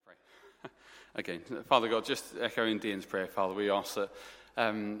Again, Father God, just echoing Dean's prayer, Father, we ask that,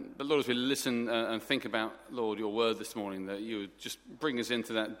 but Lord, as we listen and think about, Lord, your word this morning, that you would just bring us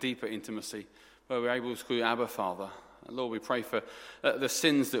into that deeper intimacy where we're able to call you Abba, Father. And Lord, we pray for the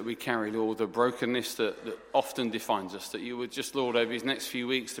sins that we carry, Lord, the brokenness that often defines us, that you would just, Lord, over these next few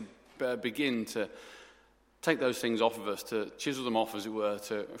weeks to begin to take those things off of us, to chisel them off, as it were,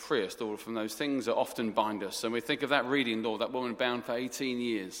 to free us, Lord, from those things that often bind us. And we think of that reading, Lord, that woman bound for 18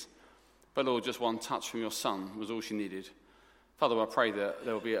 years. But Lord, just one touch from your Son was all she needed. Father, I pray that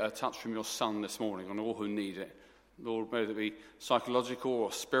there will be a touch from your Son this morning on all who need it. Lord, whether it be psychological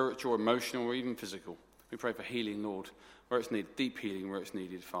or spiritual or emotional or even physical. We pray for healing, Lord, where it's needed, deep healing where it's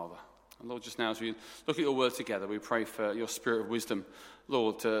needed, Father. And Lord, just now as we look at your word together, we pray for your spirit of wisdom,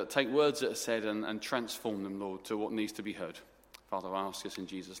 Lord, to take words that are said and transform them, Lord, to what needs to be heard. Father, I ask this in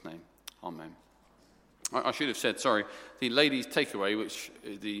Jesus' name. Amen. I should have said, sorry, the ladies' takeaway, which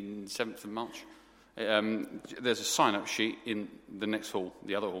is the 7th of March, there's a sign-up sheet in the next hall,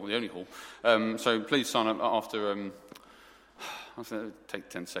 the other hall, the only hall. So please sign up after, I'll take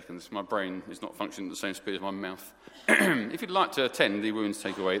 10 seconds. My brain is not functioning at the same speed as my mouth. If you'd like to attend the women's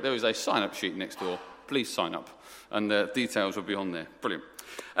takeaway, there is a sign-up sheet next door. Please sign up, and the details will be on there. Brilliant.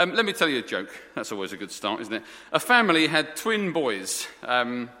 Let me tell you a joke. That's always a good start, isn't it? A family had twin boys.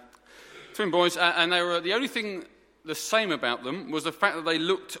 And they were the only thing the same about them was the fact that they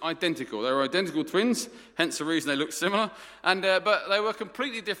looked identical. They were identical twins, hence the reason they looked similar. But they were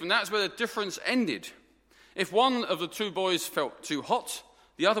completely different. That's where the difference ended. If one of the two boys felt too hot,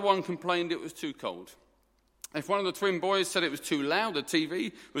 the other one complained it was too cold. If one of the twin boys said it was too loud, the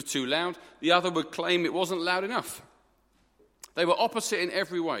TV was too loud, the other would claim it wasn't loud enough. They were opposite in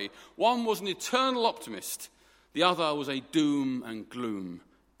every way. One was an eternal optimist. The other was a doom and gloom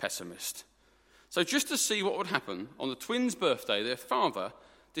pessimist. So just to see what would happen, on the twins' birthday, their father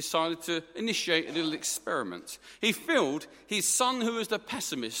decided to initiate a little experiment. He filled his son, who was the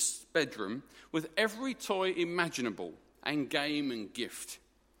pessimist's bedroom, with every toy imaginable and game and gift.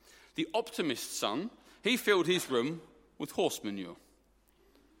 The optimist's son, he filled his room with horse manure.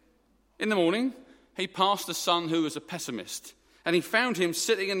 In the morning, he passed the son who was a pessimist, and he found him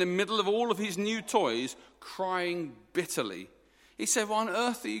sitting in the middle of all of his new toys, crying bitterly. He said, "Why on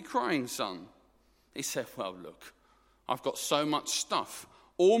earth are you crying, son?" He said, "Well, look, I've got so much stuff.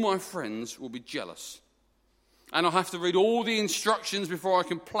 All my friends will be jealous. And I'll have to read all the instructions before I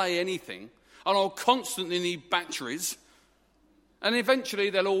can play anything. And I'll constantly need batteries. And eventually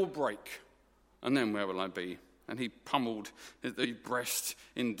they'll all break. And then where will I be?" And he pummeled the breast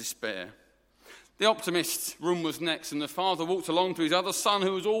in despair. The optimist's room was next, and the father walked along to his other son,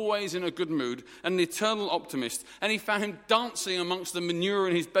 who was always in a good mood, an eternal optimist, and he found him dancing amongst the manure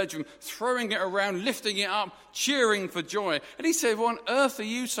in his bedroom, throwing it around, lifting it up, cheering for joy. And he said, "What on earth are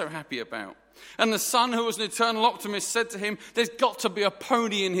you so happy about?" And the son, who was an eternal optimist, said to him, "There's got to be a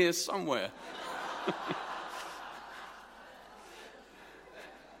pony in here somewhere."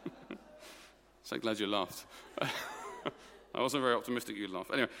 So glad you laughed. I wasn't very optimistic you'd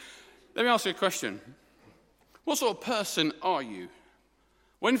laugh. Anyway. Let me ask you a question. What sort of person are you?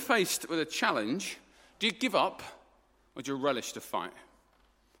 When faced with a challenge, do you give up or do you relish the fight?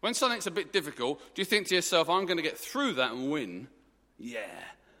 When something's a bit difficult, do you think to yourself, "I'm going to get through that and win"? Yeah.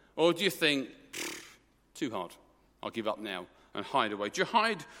 Or do you think, "Too hard, I'll give up now," and hide away? Do you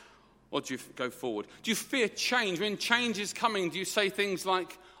hide or do you go forward? Do you fear change? When change is coming, do you say things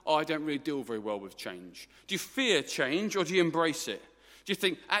like, "Oh, I don't really deal very well with change"? Do you fear change or do you embrace it? Do you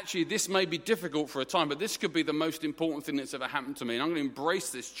think, actually, this may be difficult for a time, but this could be the most important thing that's ever happened to me, and I'm going to embrace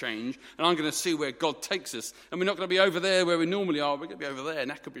this change, and I'm going to see where God takes us, and we're not going to be over there where we normally are, we're going to be over there,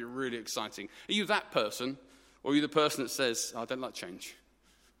 and that could be really exciting. Are you that person, or are you the person that says, "I don't like change.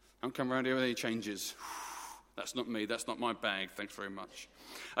 I don't come around here with any changes. That's not me, that's not my bag, thanks very much"?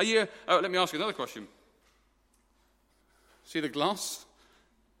 Are you? Let me ask you another question. See the glass?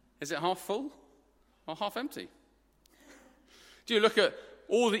 Is it half full or half empty? Do you look at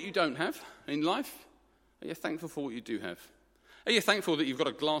all that you don't have in life? Are you thankful for what you do have? Are you thankful that you've got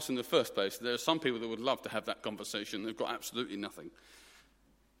a glass in the first place? There are some people that would love to have that conversation. They've got absolutely nothing.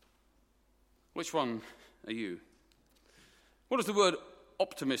 Which one are you? What does the word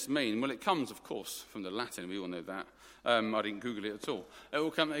optimist mean? Well, it comes, of course, from the Latin. We all know that. I didn't Google it at all.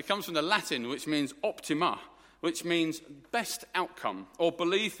 It comes from the Latin, which means optima, which means best outcome or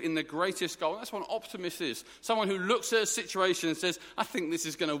belief in the greatest goal. That's what an optimist is. Someone who looks at a situation and says, "I think this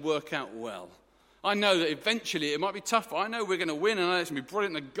is going to work out well. I know that eventually it might be tough, but I know we're going to win, and I know it's going to be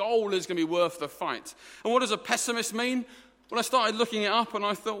brilliant. The goal is going to be worth the fight." And what does a pessimist mean? Well, I started looking it up and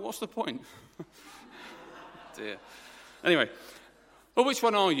I thought, what's the point? Dear. Anyway, Well, which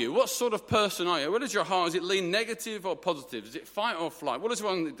one are you? What sort of person are you? Where does your heart, is it lean negative or positive? Is it fight or flight? What is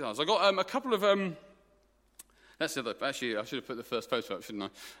one that does? I got a couple of, that's the other, actually, I should have put the first photo up,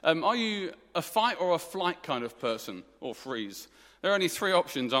 shouldn't I? Are you a fight or a flight kind of person, or freeze? There are only three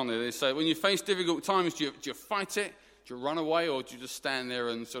options, aren't there? They say, when you face difficult times, do you fight it, do you run away, or do you just stand there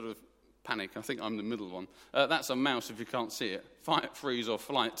and sort of panic? I think I'm the middle one. That's a mouse if you can't see it. Fight, freeze, or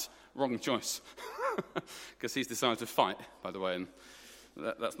flight. Wrong choice. Because he's decided to fight, by the way, and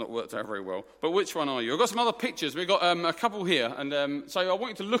that's not worked out very well. But which one are you? I've got some other pictures. We've got a couple here, and so I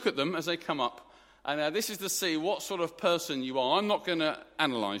want you to look at them as they come up. And this is to see what sort of person you are. I'm not going to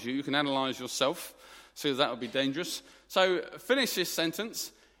analyse you. You can analyse yourself, so that would be dangerous. So finish this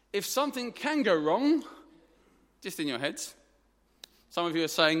sentence. If something can go wrong, just in your heads. Some of you are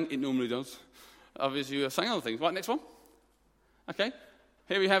saying it normally does. Others of you are saying other things. Right, next one. Okay.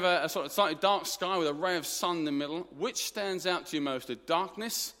 Here we have a sort of slightly dark sky with a ray of sun in the middle. Which stands out to you most, the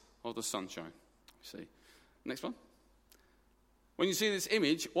darkness or the sunshine? See. Next one. When you see this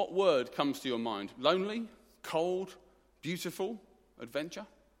image, what word comes to your mind? Lonely, cold, beautiful, adventure?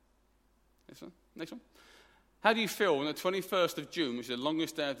 Next one. Next one. How do you feel on the 21st of June, which is the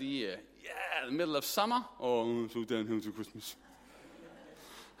longest day of the year? Yeah, the middle of summer, or it's all downhill to Christmas?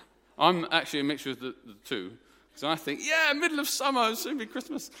 I'm actually a mixture of the two. So I think, yeah, middle of summer, it'll soon be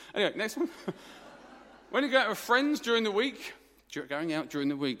Christmas. Anyway, next one. When you go out with friends during the week, going out during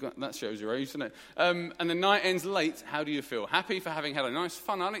the week, that shows your age, doesn't it? And the night ends late, how do you feel? Happy for having had a nice,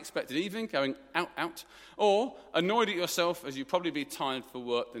 fun, unexpected evening, going out, or annoyed at yourself as you'd probably be tired for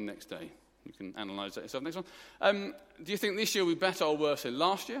work the next day? You can analyse that yourself. Next one. Do you think this year will be better or worse than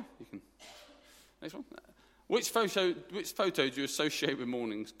last year? You can. Next one. Which photo do you associate with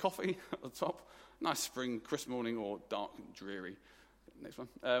mornings? Coffee at the top. Nice spring, crisp morning, or dark and dreary. Next one.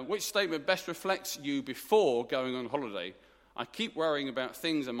 Which statement best reflects you before going on holiday? I keep worrying about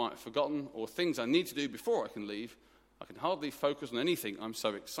things I might have forgotten or things I need to do before I can leave. I can hardly focus on anything. I'm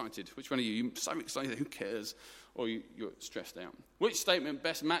so excited. Which one are you? You're so excited, who cares? Or you're stressed out. Which statement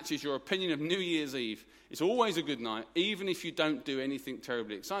best matches your opinion of New Year's Eve? It's always a good night, even if you don't do anything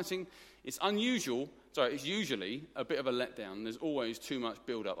terribly exciting. It's usually a bit of a letdown. There's always too much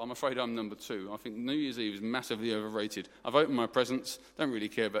build-up. I'm afraid I'm number two. I think New Year's Eve is massively overrated. I've opened my presents. Don't really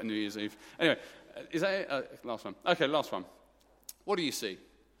care about New Year's Eve. Anyway, is that it? Last one. Okay, last one. What do you see?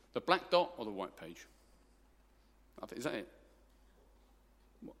 The black dot or the white page? Is that it?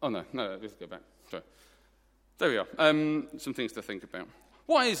 Oh, no, let's go back. Sorry. There we are. Some things to think about.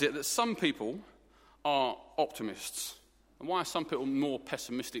 Why is it that some people are optimists? And why are some people more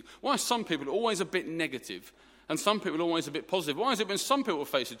pessimistic? Why are some people always a bit negative and some people always a bit positive? Why is it when some people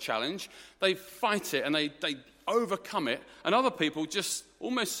face a challenge, they fight it and they overcome it, and other people just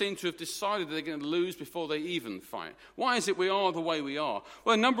almost seem to have decided they're going to lose before they even fight? Why is it we are the way we are?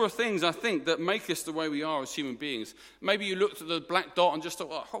 Well, a number of things, I think, that make us the way we are as human beings. Maybe you looked at the black dot and just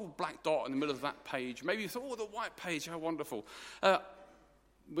thought, a whole black dot in the middle of that page. Maybe you thought, oh, the white page, how wonderful.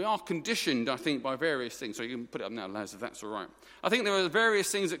 We are conditioned, I think, by various things. So you can put it up now, lads, if that's all right. I think there are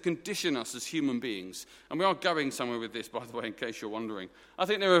various things that condition us as human beings. And we are going somewhere with this, by the way, in case you're wondering. I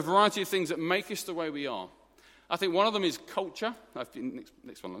think there are a variety of things that make us the way we are. I think one of them is culture.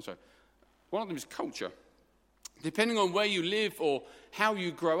 Next one, I'm sorry. One of them is culture. Depending on where you live or how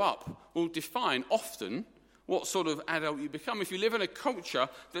you grow up will define often what sort of adult you become. If you live in a culture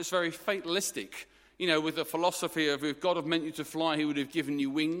that's very fatalistic, with the philosophy of if God had meant you to fly, he would have given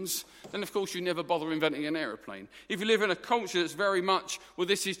you wings, then of course you never bother inventing an aeroplane. If you live in a culture that's very much, well,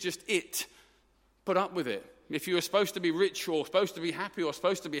 this is just it, put up with it. If you were supposed to be rich or supposed to be happy or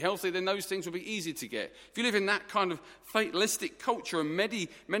supposed to be healthy, then those things will be easy to get. If you live in that kind of fatalistic culture, and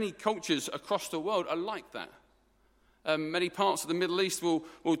many cultures across the world are like that. Many parts of the Middle East will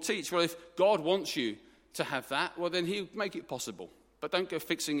teach, well, if God wants you to have that, well, then he'll make it possible. But don't go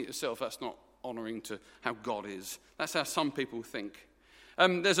fixing it yourself. That's not honouring to how God is. That's how some people think.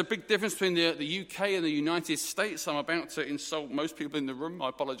 There's a big difference between the UK and the United States. I'm about to insult most people in the room. I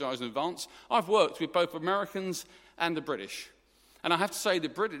apologise in advance. I've worked with both Americans and the British. And I have to say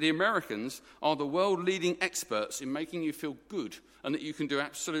the Americans are the world-leading experts in making you feel good and that you can do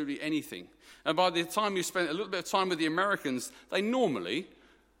absolutely anything. And by the time you spend a little bit of time with the Americans, they normally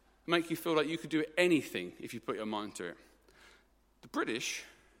make you feel like you could do anything if you put your mind to it. The British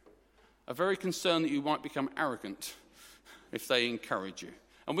are very concerned that you might become arrogant if they encourage you.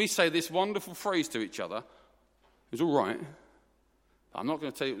 And we say this wonderful phrase to each other, it's all right, but I'm not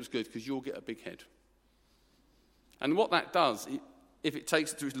going to tell you it was good because you'll get a big head. And what that does, if it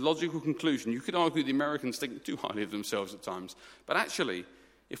takes it to its logical conclusion, you could argue the Americans think too highly of themselves at times. But actually,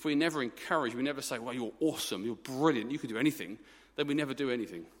 if we never encourage, we never say, well, you're awesome, you're brilliant, you can do anything, then we never do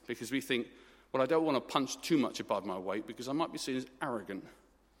anything because we think, well, I don't want to punch too much above my weight because I might be seen as arrogant.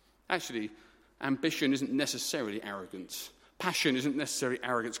 Actually, ambition isn't necessarily arrogance. Passion isn't necessarily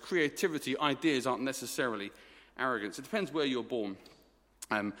arrogance. Creativity, ideas aren't necessarily arrogance. It depends where you're born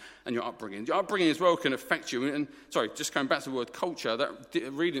and your upbringing. Your upbringing as well can affect you. And sorry, just coming back to the word culture,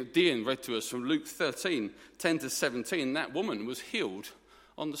 that reading Dean read to us from Luke 13, 10 to 17, that woman was healed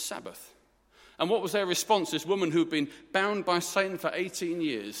on the Sabbath. And what was their response? This woman who'd been bound by Satan for 18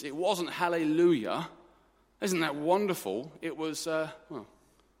 years. It wasn't hallelujah. Isn't that wonderful? It was,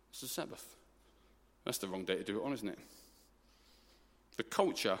 it's the Sabbath. That's the wrong day to do it on, isn't it? The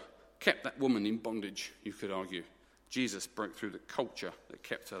culture kept that woman in bondage, you could argue. Jesus broke through the culture that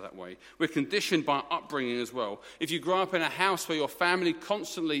kept her that way. We're conditioned by upbringing as well. If you grow up in a house where your family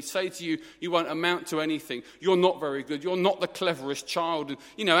constantly say to you, you won't amount to anything, you're not very good, you're not the cleverest child,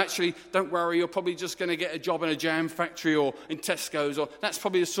 and, actually, don't worry, you're probably just going to get a job in a jam factory or in Tesco's, or that's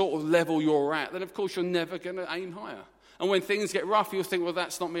probably the sort of level you're at, then of course you're never going to aim higher. And when things get rough, you'll think, well,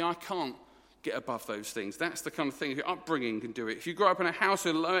 that's not me, I can't get above those things. That's the kind of thing. If your upbringing can do it. If you grow up in a house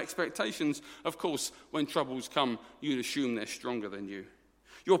with low expectations, of course, when troubles come, you'd assume they're stronger than you.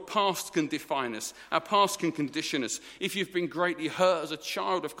 Your past can define us. Our past can condition us. If you've been greatly hurt as a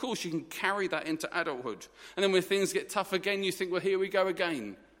child, of course, you can carry that into adulthood. And then when things get tough again, you think, well, here we go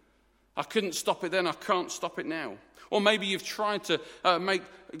again. I couldn't stop it then, I can't stop it now. Or maybe you've tried to make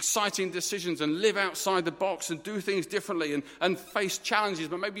exciting decisions and live outside the box and do things differently and face challenges,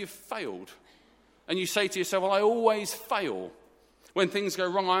 but maybe you've failed. And you say to yourself, well, I always fail. When things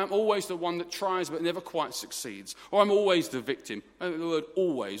go wrong, I am always the one that tries but never quite succeeds. Or I'm always the victim. The word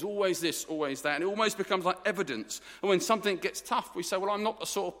always this, always that. And it almost becomes like evidence. And when something gets tough, we say, well, I'm not the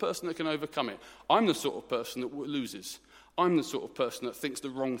sort of person that can overcome it. I'm the sort of person that loses. I'm the sort of person that thinks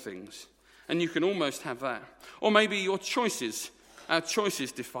the wrong things. And you can almost have that. Or maybe your choices, our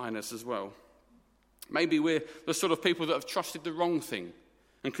choices define us as well. Maybe we're the sort of people that have trusted the wrong thing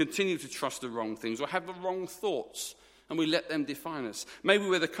and continue to trust the wrong things, or have the wrong thoughts, and we let them define us. Maybe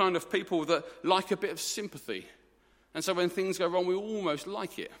we're the kind of people that like a bit of sympathy, and so when things go wrong, we almost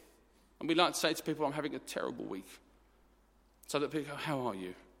like it. And we like to say to people, I'm having a terrible week. So that people go, how are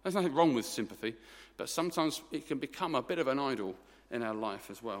you? There's nothing wrong with sympathy, but sometimes it can become a bit of an idol in our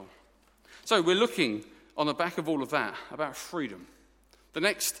life as well. So we're looking, on the back of all of that, about freedom. The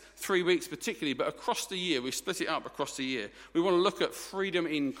next 3 weeks particularly, but across the year, we split it up across the year. We want to look at freedom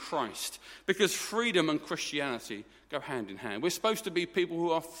in Christ, because freedom and Christianity go hand in hand. We're supposed to be people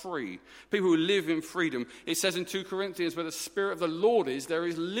who are free, people who live in freedom. It says in 2 Corinthians, where the Spirit of the Lord is, there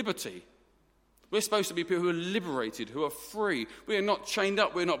is liberty. We're supposed to be people who are liberated, who are free. We are not chained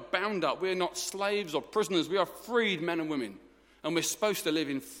up, we're not bound up, we're not slaves or prisoners. We are freed men and women, and we're supposed to live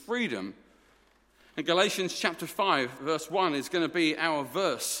in freedom. And Galatians chapter 5, verse 1 is going to be our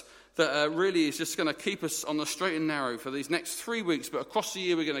verse that really is just going to keep us on the straight and narrow for these next 3 weeks. But across the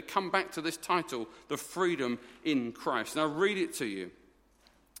year, we're going to come back to this title, The Freedom in Christ. And I'll read it to you. It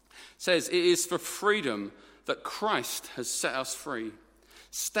says, it is for freedom that Christ has set us free.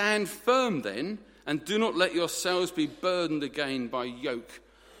 Stand firm then, and do not let yourselves be burdened again by yoke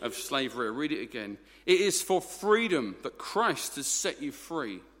of slavery. I'll read it again. It is for freedom that Christ has set you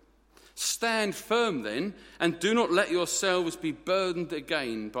free. Stand firm then, and do not let yourselves be burdened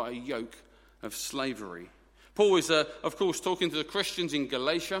again by a yoke of slavery. Paul is, of course, talking to the Christians in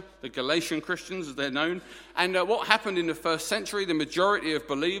Galatia, the Galatian Christians as they're known. And what happened in the first century, the majority of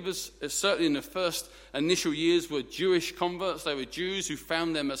believers, certainly in the first initial years, were Jewish converts. They were Jews who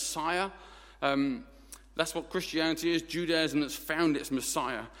found their Messiah. That's what Christianity is, Judaism that's found its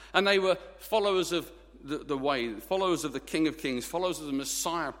Messiah. And they were followers of the way, followers of the King of Kings, followers of the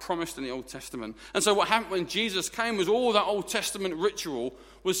Messiah promised in the Old Testament. And so what happened when Jesus came was all that Old Testament ritual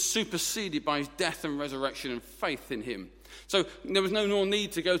was superseded by his death and resurrection and faith in him. So there was no more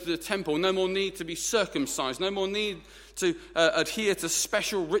need to go to the temple, no more need to be circumcised, no more need to adhere to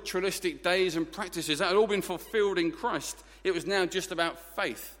special ritualistic days and practices. That had all been fulfilled in Christ. It was now just about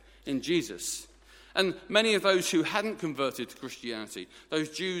faith in Jesus. And many of those who hadn't converted to Christianity, those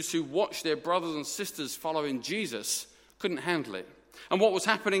Jews who watched their brothers and sisters following Jesus, couldn't handle it. And what was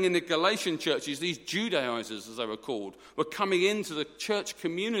happening in the Galatian churches, these Judaizers, as they were called, were coming into the church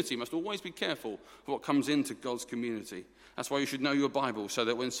community. You must always be careful of what comes into God's community. That's why you should know your Bible, so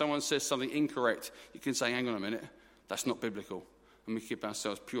that when someone says something incorrect, you can say, hang on a minute, that's not biblical. And we keep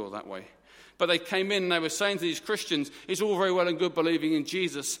ourselves pure that way. But they came in and they were saying to these Christians, it's all very well and good believing in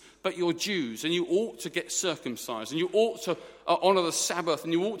Jesus, but you're Jews and you ought to get circumcised and you ought to honour the Sabbath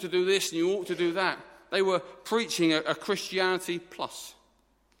and you ought to do this and you ought to do that. They were preaching a Christianity plus.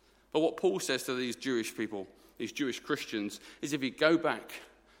 But what Paul says to these Jewish people these Jewish Christians, is if you go back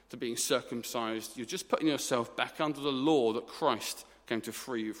to being circumcised, you're just putting yourself back under the law that Christ came to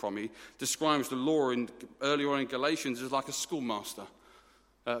free you from. He describes the law earlier on in Galatians as like a schoolmaster,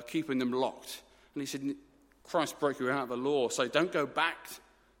 keeping them locked. And he said, Christ broke you out of the law, so don't go back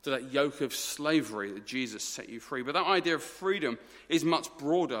to that yoke of slavery that Jesus set you free. But that idea of freedom is much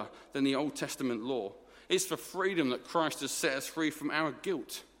broader than the Old Testament law. It's for freedom that Christ has set us free from our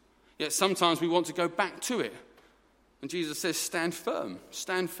guilt. Yet sometimes we want to go back to it. And Jesus says, stand firm,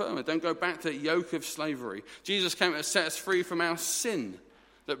 and don't go back to that yoke of slavery. Jesus came to set us free from our sin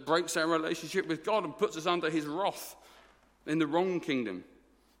that breaks our relationship with God and puts us under his wrath in the wrong kingdom.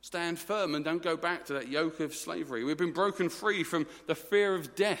 Stand firm and don't go back to that yoke of slavery. We've been broken free from the fear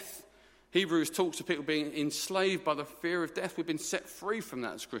of death. Hebrews talks of people being enslaved by the fear of death. We've been set free from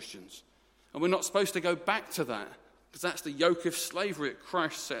that as Christians. And we're not supposed to go back to that, because that's the yoke of slavery that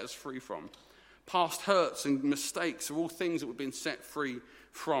Christ set us free from. Past hurts and mistakes are all things that we've been set free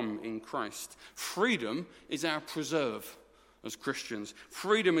from in Christ. Freedom is our preserve as Christians.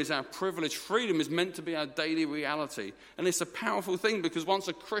 Freedom is our privilege. Freedom is meant to be our daily reality. And it's a powerful thing, because once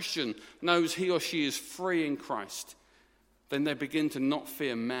a Christian knows he or she is free in Christ, then they begin to not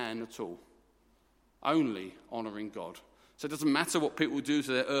fear man at all, only honouring God. So it doesn't matter what people do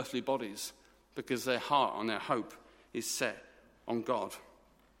to their earthly bodies, because their heart and their hope is set on God.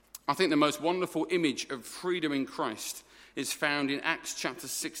 I think the most wonderful image of freedom in Christ is found in Acts chapter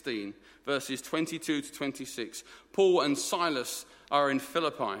 16, verses 22 to 26. Paul and Silas are in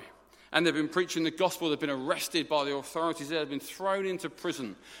Philippi, and they've been preaching the gospel. They've been arrested by the authorities there. They've been thrown into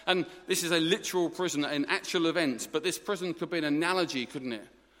prison. And this is a literal prison, an actual event, but this prison could be an analogy, couldn't it,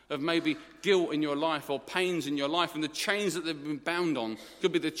 of maybe guilt in your life or pains in your life, and the chains that they've been bound on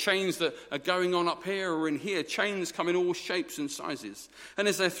could be the chains that are going on up here or in here. Chains come in all shapes and sizes. And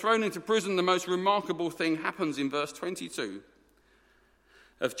as they're thrown into prison, the most remarkable thing happens in verse 22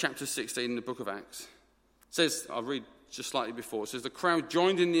 of chapter 16 in the book of Acts. It says, I'll read just slightly before, it says, the crowd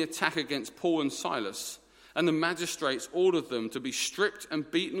joined in the attack against Paul and Silas, and the magistrates ordered them to be stripped and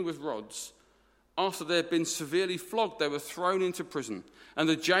beaten with rods. After they had been severely flogged, they were thrown into prison, and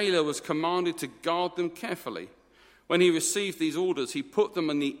the jailer was commanded to guard them carefully. When he received these orders, he put them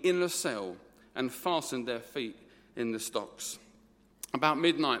in the inner cell and fastened their feet in the stocks. About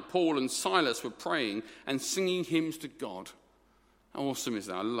midnight, Paul and Silas were praying and singing hymns to God. How awesome is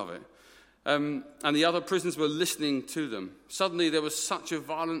that? I love it. And the other prisoners were listening to them. Suddenly there was such a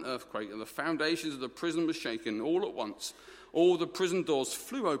violent earthquake that the foundations of the prison were shaken. All at once, all the prison doors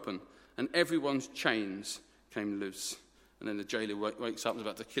flew open, and everyone's chains came loose. And then the jailer wakes up and is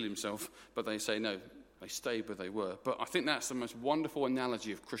about to kill himself, but they say no, they stayed where they were. But I think that's the most wonderful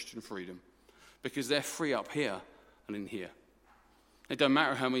analogy of Christian freedom, because they're free up here and in here. It don't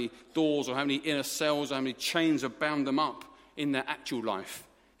matter how many doors or how many inner cells or how many chains have bound them up in their actual life,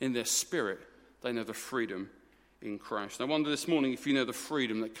 in their spirit. They know the freedom in Christ. And I wonder this morning if you know the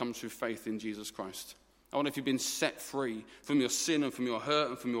freedom that comes through faith in Jesus Christ. I wonder if you've been set free from your sin and from your hurt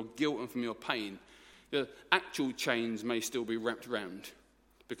and from your guilt and from your pain. The actual chains may still be wrapped around,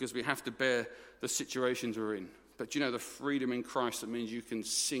 because we have to bear the situations we're in. But you know the freedom in Christ that means you can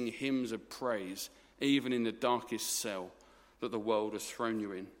sing hymns of praise even in the darkest cell that the world has thrown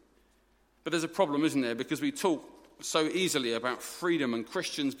you in. But there's a problem, isn't there? Because we talk so easily about freedom and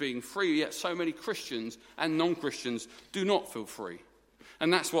Christians being free, yet so many Christians and non-Christians do not feel free.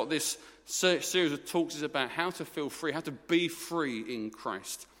 And that's what this series of talks is about, how to feel free, how to be free in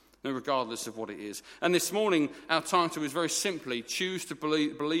Christ, regardless of what it is. And this morning, our title is very simply, choose to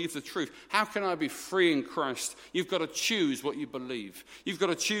believe the truth. How can I be free in Christ? You've got to choose what you believe. You've got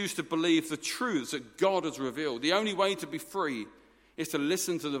to choose to believe the truths that God has revealed. The only way to be free is to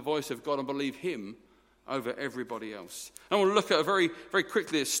listen to the voice of God and believe him over everybody else. I want to look at very, very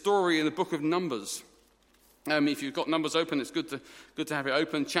quickly a story in the book of Numbers. If you've got Numbers open, it's good to have it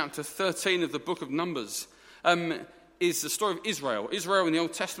open. Chapter 13 of the book of Numbers is the story of Israel. Israel in the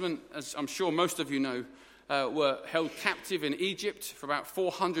Old Testament, as I'm sure most of you know, were held captive in Egypt for about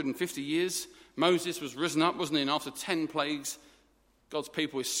 450 years. Moses was risen up, wasn't he? And after 10 plagues, God's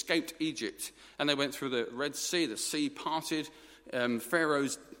people escaped Egypt. And they went through the Red Sea. The sea parted.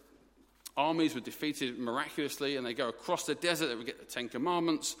 Pharaoh's armies were defeated miraculously, and they go across the desert. They would get the Ten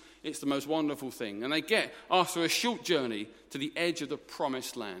Commandments. It's the most wonderful thing. And they get, after a short journey, to the edge of the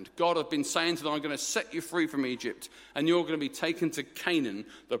promised land. God had been saying to them, I'm going to set you free from Egypt, and you're going to be taken to Canaan,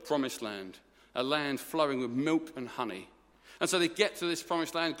 the promised land, a land flowing with milk and honey. And so they get to this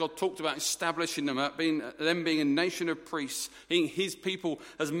promised land. God talked about establishing them being a nation of priests, being his people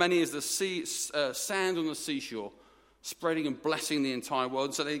as many as the sand on the seashore, spreading and blessing the entire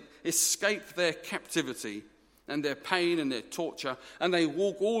world. So they escape their captivity and their pain and their torture, and they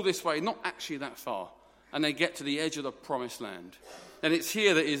walk all this way, not actually that far, and they get to the edge of the promised land. And it's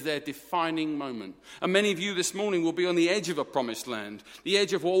here that is their defining moment. And many of you this morning will be on the edge of a promised land, the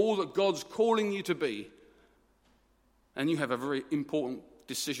edge of all that God's calling you to be. And you have a very important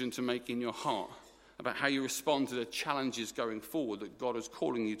decision to make in your heart about how you respond to the challenges going forward that God is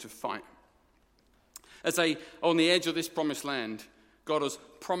calling you to fight. As they are on the edge of this promised land, God has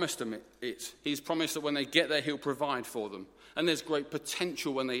promised them it. He's promised that when they get there, he'll provide for them. And there's great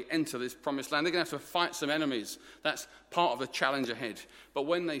potential when they enter this promised land. They're going to have to fight some enemies. That's part of the challenge ahead. But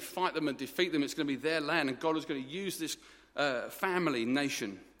when they fight them and defeat them, it's going to be their land. And God is going to use this family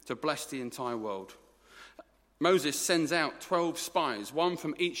nation to bless the entire world. Moses sends out 12 spies, one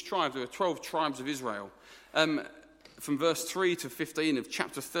from each tribe. There are 12 tribes of Israel. From verse 3 to 15 of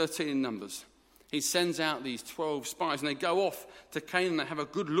chapter 13 in Numbers. He sends out these 12 spies, and they go off to Canaan. They have a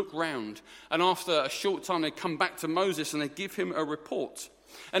good look round. And after a short time, they come back to Moses, and they give him a report.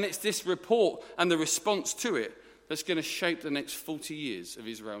 And it's this report and the response to it that's going to shape the next 40 years of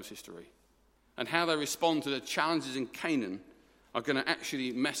Israel's history. And how they respond to the challenges in Canaan are going to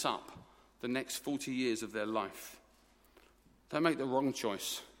actually mess up the next 40 years of their life. Don't make the wrong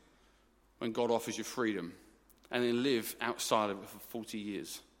choice when God offers you freedom and then live outside of it for 40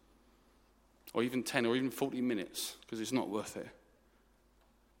 years. Or even 10 or even 40 minutes, because it's not worth it.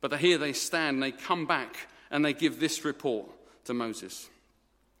 But here they stand, and they come back, and they give this report to Moses.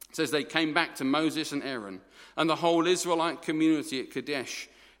 It says they came back to Moses and Aaron, and the whole Israelite community at Kadesh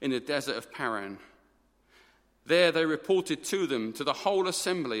in the desert of Paran. There they reported to them, to the whole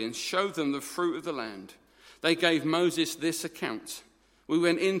assembly, and showed them the fruit of the land. They gave Moses this account. We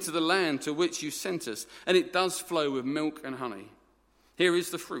went into the land to which you sent us, and it does flow with milk and honey. Here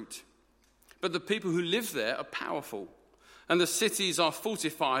is the fruit. But the people who live there are powerful, and the cities are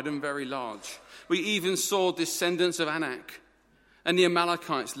fortified and very large. We even saw descendants of Anak, and the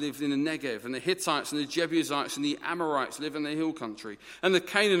Amalekites lived in the Negev, and the Hittites and the Jebusites and the Amorites live in the hill country, and the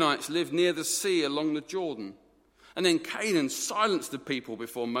Canaanites live near the sea along the Jordan. And then Canaan silenced the people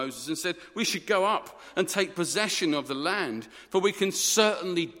before Moses and said, we should go up and take possession of the land, for we can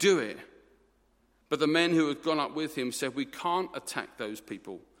certainly do it. But the men who had gone up with him said, we can't attack those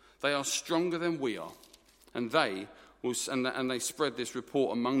people. They are stronger than we are. And they spread this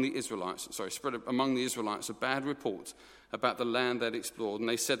report among the Israelites. A bad report about the land they'd explored. And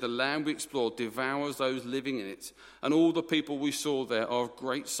they said, the land we explored devours those living in it. And all the people we saw there are of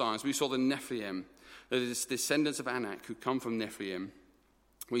great size. We saw the Nephilim, the descendants of Anak who come from Nephilim.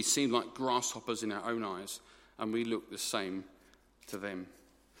 We seemed like grasshoppers in our own eyes, and we looked the same to them.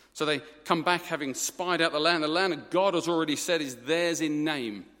 So they come back having spied out the land that God has already said is theirs in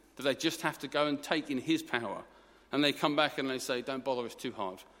name, that they just have to go and take in his power. And they come back and they say, don't bother, it's too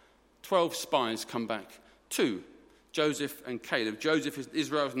hard. 12 spies come back. 2, Joseph and Caleb. Joseph is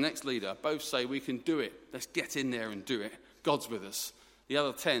Israel's next leader. Both say, we can do it. Let's get in there and do it. God's with us. The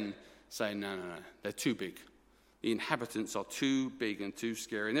other 10 say, no, they're too big. The inhabitants are too big and too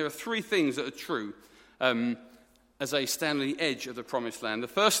scary. And there are 3 things that are true as they stand on the edge of the promised land. The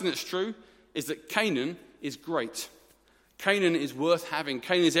first thing that's true is that Canaan is great. Canaan is worth having.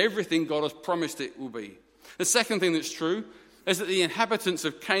 Canaan is everything God has promised it will be. The second thing that's true is that the inhabitants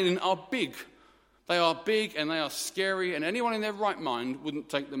of Canaan are big. They are big and they are scary, and anyone in their right mind wouldn't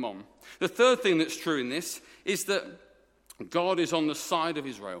take them on. The third thing that's true in this is that God is on the side of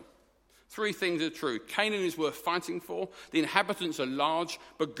Israel. 3 things are true. Canaan is worth fighting for. The inhabitants are large,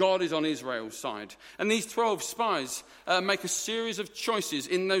 but God is on Israel's side. And these 12 spies make a series of choices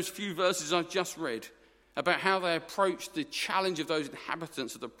in those few verses I've just read about how they approach the challenge of those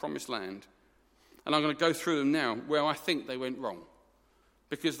inhabitants of the promised land. And I'm going to go through them now where I think they went wrong.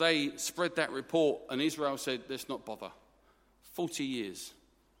 Because they spread that report and Israel said, let's not bother. 40 years.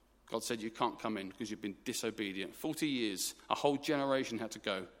 God said, you can't come in because you've been disobedient. 40 years. A whole generation had to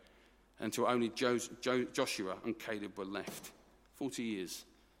go until only Joshua and Caleb were left. 40 years.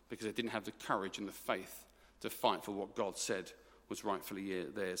 Because they didn't have the courage and the faith to fight for what God said was rightfully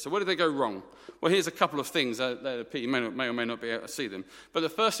theirs. So where did they go wrong? Well, here's a couple of things. You may or may not be able to see them. But the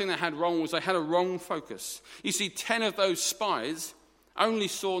first thing they had wrong was they had a wrong focus. You see, 10 of those spies only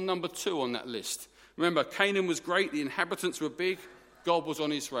saw number 2 on that list. Remember, Canaan was great. The inhabitants were big. God was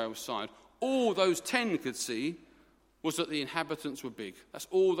on Israel's side. All those 10 could see was that the inhabitants were big. That's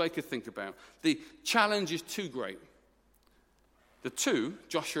all they could think about. The challenge is too great. The 2,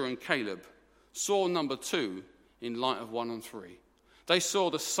 Joshua and Caleb, saw number 2 in light of 1 and 3. They saw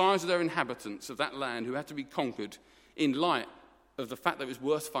the size of their inhabitants of that land who had to be conquered in light of the fact that it was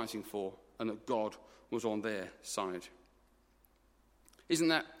worth fighting for and that God was on their side. Isn't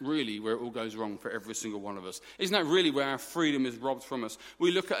that really where it all goes wrong for every single one of us? Isn't that really where our freedom is robbed from us?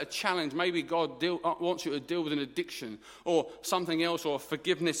 We look at a challenge. Maybe God wants you to deal with an addiction or something else, or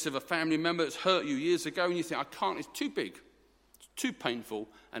forgiveness of a family member that's hurt you years ago, and you think, I can't, it's too big, it's too painful,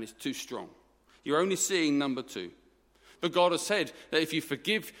 and it's too strong. You're only seeing number 2. But God has said that if you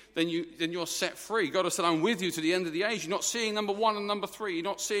forgive, then you're set free. God has said, I'm with you to the end of the age. You're not seeing number 1 and number 3. You're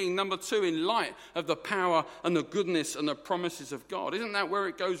not seeing number 2 in light of the power and the goodness and the promises of God. Isn't that where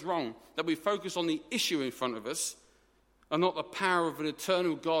it goes wrong? That we focus on the issue in front of us and not the power of an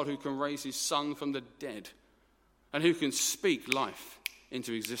eternal God who can raise his Son from the dead and who can speak life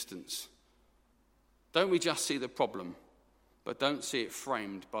into existence. Don't we just see the problem, but don't see it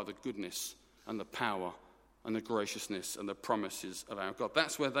framed by the goodness and the power and the graciousness and the promises of our God.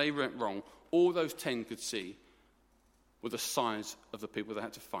 That's where they went wrong. All those 10 could see were the size of the people they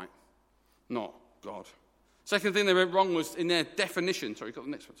had to fight, not God. Second thing they went wrong was in their definition. Sorry, got the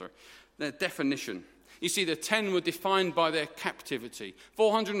next one, sorry. Their definition. You see, the 10 were defined by their captivity.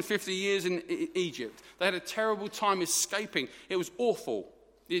 450 years in Egypt. They had a terrible time escaping. It was awful.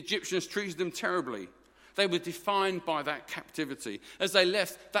 The Egyptians treated them terribly. They were defined by that captivity. As they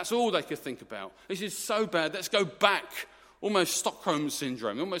left, that's all they could think about. This is so bad, let's go back. Almost Stockholm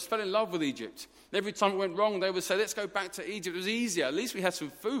syndrome. They almost fell in love with Egypt. Every time it went wrong, they would say, let's go back to Egypt. It was easier. At least we had some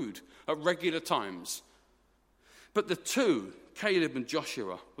food at regular times. But the 2, Caleb and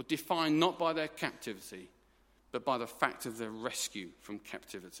Joshua, were defined not by their captivity, but by the fact of their rescue from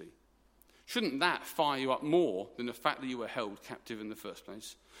captivity. Shouldn't that fire you up more than the fact that you were held captive in the first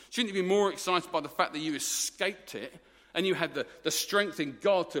place? Shouldn't you be more excited by the fact that you escaped it and you had the strength in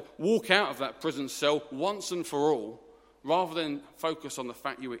God to walk out of that prison cell once and for all, rather than focus on the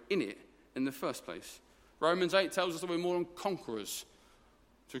fact you were in it in the first place? Romans 8 tells us that we're more than conquerors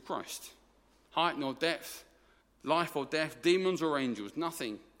through Christ. Height nor depth, life or death, demons or angels,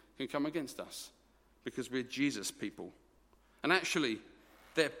 nothing can come against us because we're Jesus people. And actually,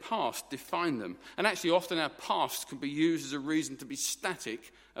 their past defined them. And actually, often our past can be used as a reason to be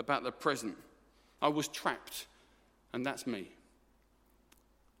static about the present. I was trapped, and that's me.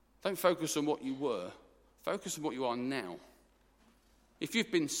 Don't focus on what you were. Focus on what you are now. If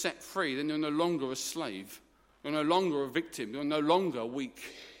you've been set free, then you're no longer a slave. You're no longer a victim. You're no longer weak.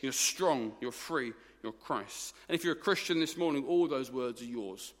 You're strong. You're free. You're Christ. And if you're a Christian this morning, all those words are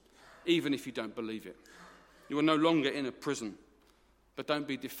yours, even if you don't believe it. You are no longer in a prison. But don't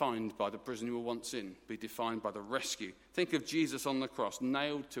be defined by the prison you were once in. Be defined by the rescue. Think of Jesus on the cross,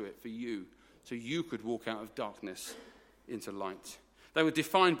 nailed to it for you, so you could walk out of darkness into light. They were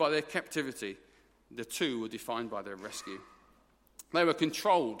defined by their captivity. The 2 were defined by their rescue. They were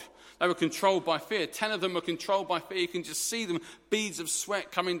controlled. They were controlled by fear. 10 of them were controlled by fear. You can just see them, beads of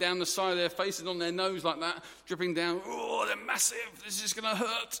sweat coming down the side of their faces, on their nose like that, dripping down. Oh, they're massive. This is going to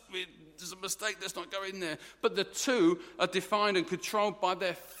hurt. There's a mistake. Let's not go in there. But the 2 are defined and controlled by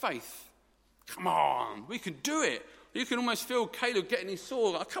their faith. Come on, we can do it. You can almost feel Caleb getting his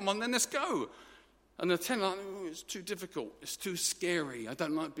sword. Oh, come on, then let's go. And the 10 are like, oh, it's too difficult. It's too scary. I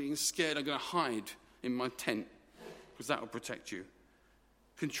don't like being scared. I'm going to hide in my tent because that will protect you.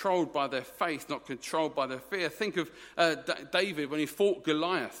 Controlled by their faith, not controlled by their fear. Think of David when he fought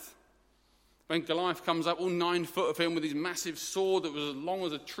Goliath. When Goliath comes up, all 9 foot of him with his massive sword that was as long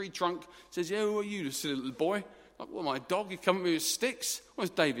as a tree trunk, says, yeah, who are you, silly little boy? Like, what, my dog? You come at me with sticks? What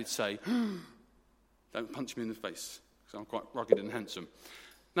does David say? Don't punch me in the face, because I'm quite rugged and handsome.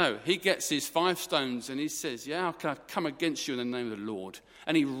 No, he gets his 5 stones and he says, yeah, how can I come against you in the name of the Lord?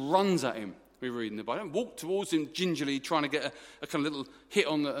 And he runs at him. We read in the Bible. Don't walk towards him gingerly, trying to get a kind of little hit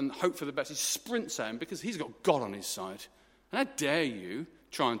on and hope for the best. He sprints at him because he's got God on his side. And how dare you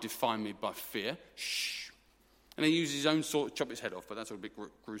try and define me by fear? Shh. And he uses his own sword to chop his head off, but that's a bit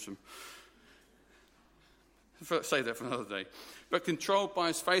gruesome. Save that for another day. But controlled by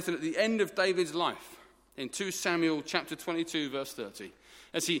his faith, and at the end of David's life, in 2 Samuel chapter 22, verse 30,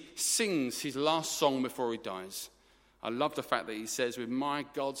 as he sings his last song before he dies, I love the fact that he says, with my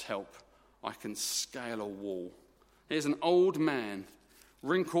God's help, I can scale a wall. Here's an old man,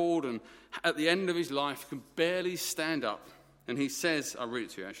 wrinkled and at the end of his life, can barely stand up. And he says, I'll read it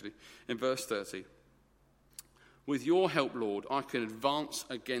to you actually, in verse 30. With your help, Lord, I can advance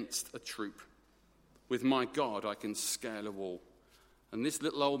against a troop. With my God, I can scale a wall. And this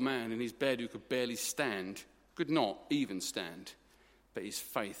little old man in his bed who could barely stand, could not even stand. But his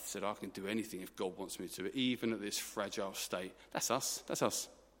faith said, I can do anything if God wants me to, even at this fragile state. That's us. That's us.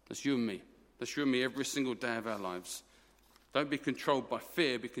 That's you and me. That's you and me every single day of our lives. Don't be controlled by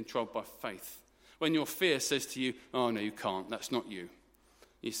fear, be controlled by faith. When your fear says to you, oh no, you can't, that's not you.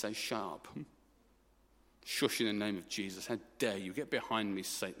 You say, shut up. Shush in the name of Jesus. How dare you? Get behind me,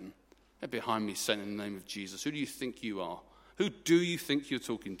 Satan. Get behind me, Satan, in the name of Jesus. Who do you think you are? Who do you think you're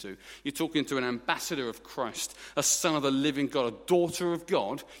talking to? You're talking to an ambassador of Christ, a son of the living God, a daughter of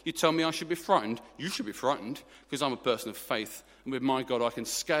God. You tell me I should be frightened? You should be frightened, because I'm a person of faith. And with my God, I can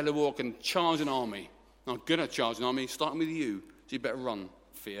scale a wall, I can charge an army. I'm going to charge an army, starting with you. So you better run,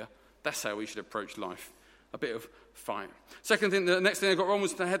 fear. That's how we should approach life. A bit of fight. Second thing, the next thing they got wrong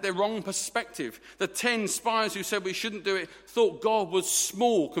was they had their wrong perspective. The 10 spies who said we shouldn't do it thought God was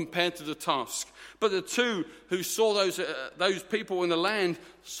small compared to the task. But the 2 who saw those people in the land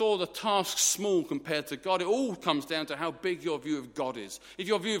saw the task small compared to God. It all comes down to how big your view of God is. If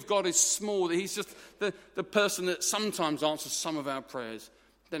your view of God is small, that he's just the person that sometimes answers some of our prayers,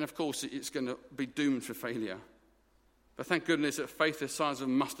 then of course it's going to be doomed for failure. But thank goodness that faith the size of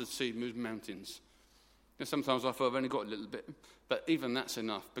a mustard seed moves mountains. And sometimes I feel I've only got a little bit, but even that's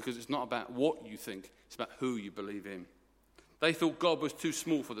enough, because it's not about what you think, it's about who you believe in. They thought God was too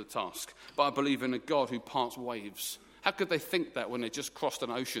small for the task, but I believe in a God who parts waves. How could they think that when they just crossed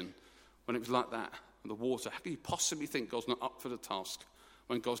an ocean, when it was like that, the water? How could you possibly think God's not up for the task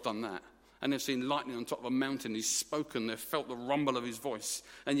when God's done that? And they've seen lightning on top of a mountain, he's spoken, they've felt the rumble of his voice,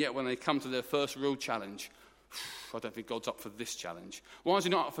 and yet when they come to their first real challenge, I don't think God's up for this challenge. Why is he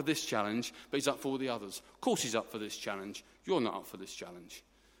not up for this challenge, but he's up for all the others? Of course he's up for this challenge. You're not up for this challenge,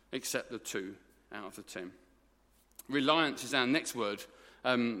 except the 2 out of the 10. Reliance is our next word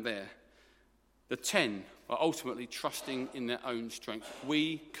there. The 10 are ultimately trusting in their own strength.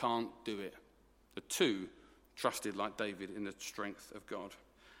 We can't do it. The 2 trusted, like David, in the strength of God.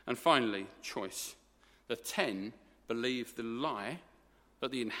 And finally, choice. The 10 believed the lie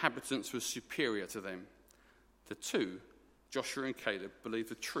that the inhabitants were superior to them. The 2, Joshua and Caleb, believe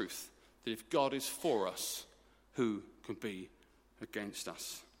the truth that if God is for us, who can be against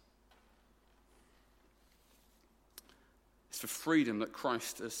us? It's for freedom that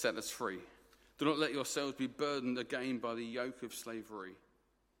Christ has set us free. Do not let yourselves be burdened again by the yoke of slavery.